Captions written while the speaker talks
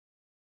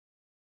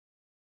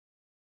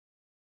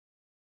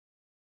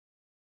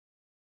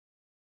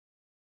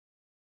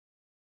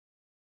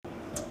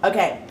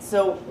Okay,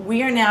 so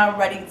we are now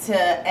ready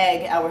to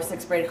egg our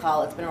six-braid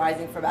challah. It's been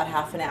rising for about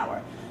half an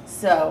hour.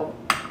 So,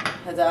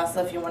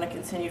 Hadassah, if you want to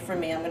continue for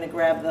me, I'm going to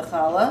grab the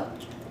challah,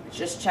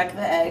 just check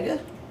the egg,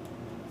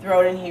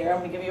 throw it in here. I'm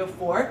going to give you a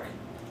fork.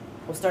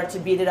 We'll start to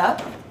beat it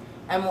up,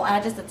 and we'll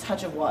add just a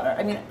touch of water.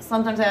 I mean,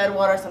 sometimes I add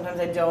water, sometimes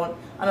I don't.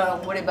 I don't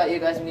know. What about you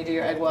guys when you do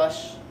your egg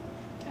wash?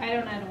 I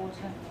don't add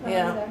water.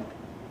 Yeah.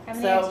 How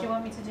many eggs do you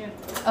want me to do?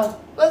 Oh,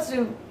 let's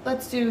do,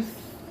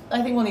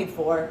 I think we'll need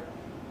 4.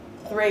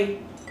 3.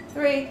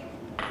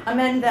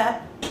 Amend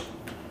that.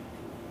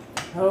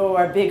 Oh,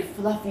 our big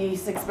fluffy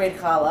six-braid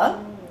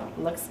challah.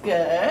 Looks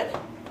good.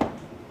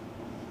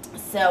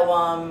 So,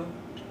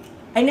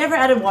 I never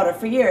added water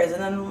for years,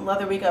 and then the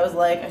other week I was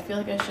like, I feel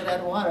like I should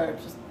add water.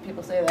 Just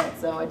people say that,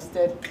 so I just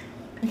did.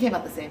 It came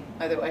out the same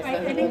either way. So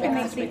I think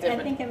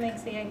it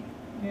makes the egg,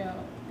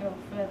 go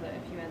further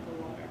if you add the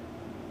water.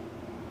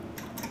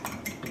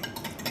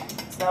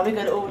 So that'll be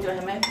good. Oh, do I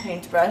have my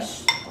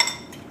paintbrush?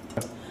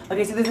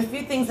 Okay, so there's a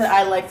few things that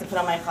I like to put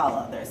on my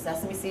challah. There's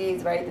sesame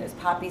seeds, right? There's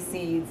poppy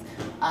seeds. Do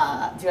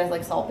you guys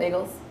like salt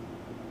bagels?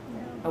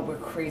 No. Oh, we're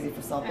crazy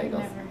for salt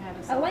bagels. I've never had a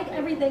I salt like bagel.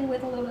 everything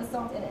with a little bit of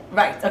salt in it.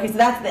 Right, okay, so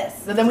that's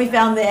this. So then we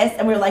found this,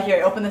 and we were like,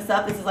 here, open this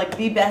up. This is like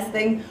the best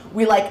thing.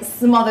 We like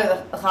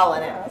smother the challah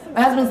in it.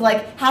 My husband's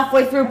like,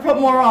 halfway through, put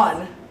more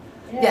on.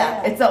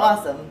 Yeah, it's so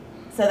awesome.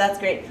 So that's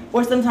great.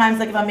 Or sometimes,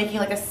 like if I'm making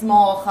like a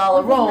small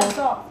challah roll,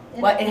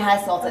 well, it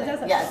has salt in it.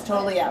 Yes,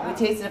 totally, yeah. We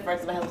tasted it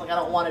first, and my husband's like, I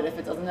don't want it if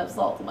it doesn't have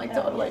salt. I'm like,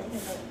 totally.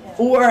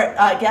 Or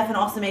Geffen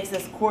also makes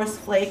this coarse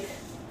flake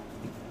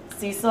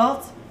sea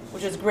salt,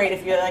 which is great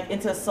if you're like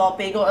into a salt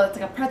bagel, or it's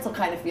like a pretzel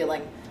kind of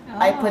feeling.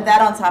 I put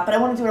that on top, but I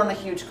want to do it on a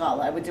huge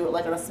challah. I would do it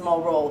like on a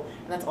small roll,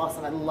 and that's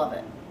awesome. I love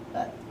it.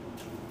 But,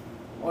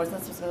 or is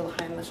that supposed to go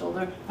behind the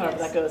shoulder? I don't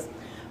know if that goes.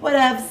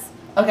 Whatevs.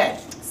 Okay,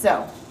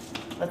 so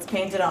let's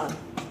paint it on.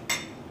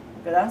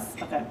 Look at us.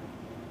 Okay.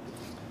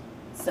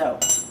 So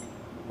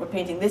we're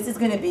painting. This is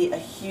going to be a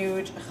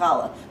huge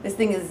challah. This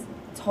thing is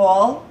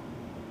tall,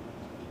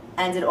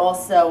 and it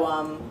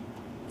also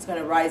it's going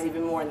to rise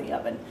even more in the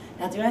oven.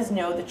 Now, do you guys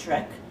know the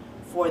trick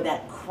for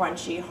that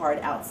crunchy, hard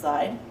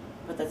outside,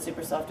 but that's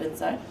super soft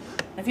inside?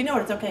 If you know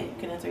it, it's okay. You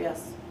can answer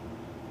yes.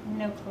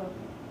 No clue.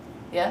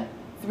 Yeah?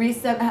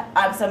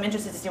 So I'm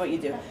interested to see what you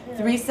do.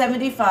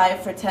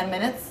 375 for 10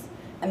 minutes,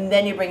 and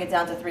then you bring it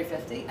down to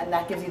 350, and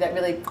that gives you that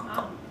really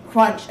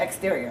crunch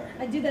exterior.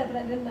 I do that, but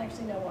I didn't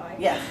actually know why.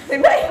 Yeah.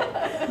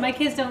 My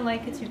kids don't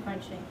like it too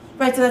crunchy.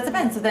 Right, so that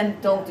depends. So then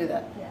don't do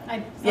that.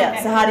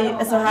 Yeah. So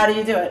how do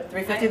you do it?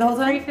 350 the whole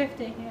time?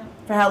 350, yeah.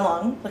 For how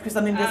long? Like for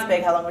something this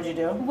big, how long would you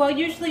do? Well,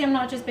 usually I'm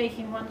not just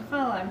baking one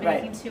challah, I'm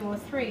Right. baking 2 or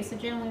 3, so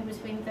generally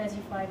between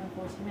 35 and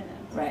 40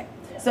 minutes. Right.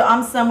 So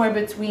I'm somewhere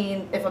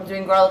between, if I'm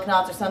doing garlic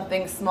knots or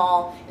something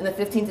small, in the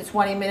 15 to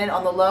 20 minute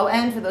on the low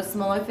end for those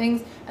smaller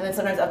things, and then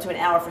sometimes up to an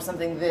hour for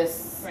something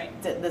this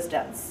this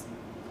dense.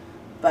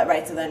 But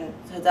right, so then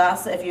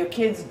Hadassah, if your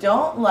kids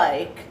don't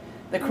like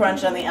the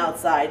crunch on the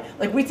outside,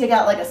 like we take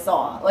out like a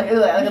saw. Like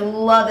I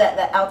love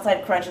that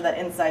outside crunch and that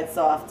inside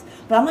soft.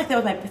 But I'm like that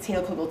with my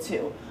potato kugel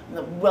too.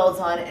 The well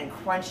done and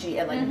crunchy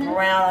and like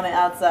brown on the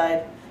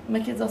outside. My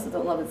kids also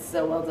don't love it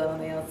so well done on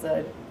the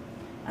outside.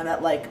 And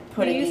that like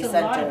puddingy use a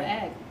center. lot of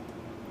egg.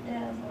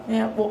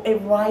 Yeah, well it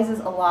rises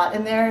a lot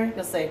in there,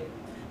 you'll see.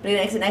 But it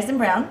makes it nice and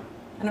brown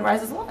and it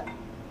rises a lot.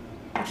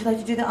 Would you like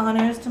to do the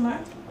honors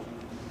tomorrow?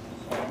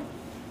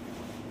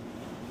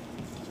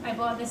 I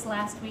bought this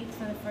last week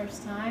for the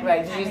first time.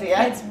 Right, did you see it?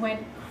 it? Kids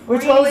went We're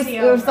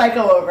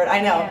psycho over it,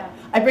 I know. Yeah.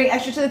 I bring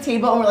extra to the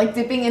table and we're like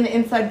dipping in the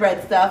inside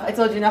bread stuff. I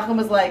told you, Nachum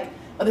was like,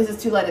 oh, this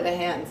is too light of a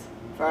hand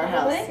for our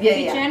house. Really? Yeah,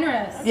 Be yeah.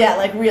 generous. Yeah,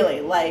 like really,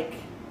 like.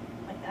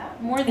 Like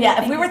that? More than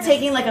Yeah, if we were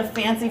taking like a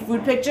fancy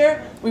food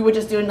picture, we would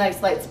just do a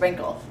nice light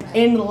sprinkle.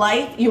 In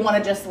light, you want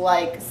to just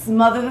like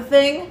smother the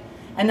thing.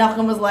 And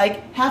Nachum was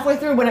like, halfway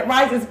through when it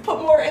rises,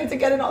 put more in to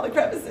get in all the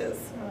crevices.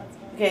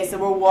 Okay, so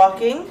we're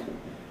walking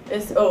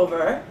this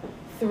over.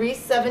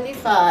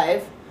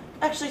 375.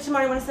 Actually,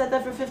 tomorrow you want to set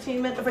that for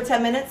 15 minutes, for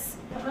 10 minutes?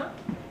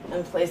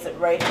 And place it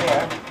right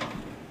here,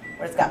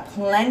 where it's got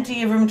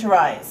plenty of room to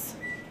rise.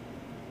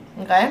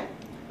 Okay?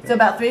 So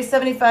about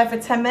 375 for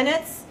 10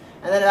 minutes,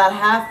 and then about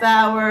half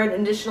hour,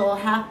 an additional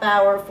half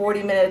hour,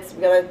 40 minutes.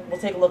 We'll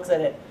take looks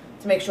at it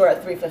to make sure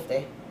at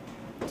 350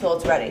 until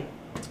it's ready.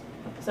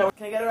 So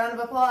can I get a round of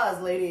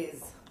applause,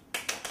 ladies?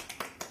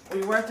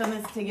 We worked on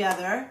this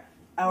together.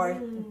 Our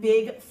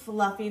big,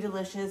 fluffy,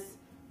 delicious,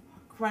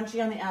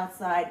 crunchy on the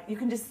outside. You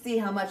can just see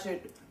how much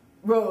it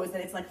rose,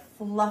 that it's like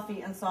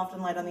fluffy and soft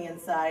and light on the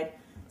inside.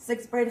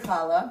 Six-braid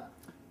challah,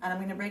 and I'm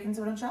going to break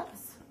into it on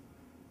Shabbos.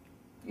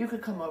 You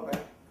could come over.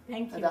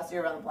 Thank you. That's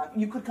you're around the block.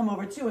 You could come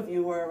over too if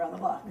you were around the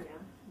block.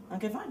 Yeah.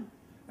 Okay, fine.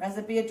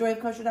 Recipe at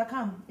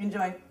joyofkosher.com.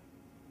 Enjoy.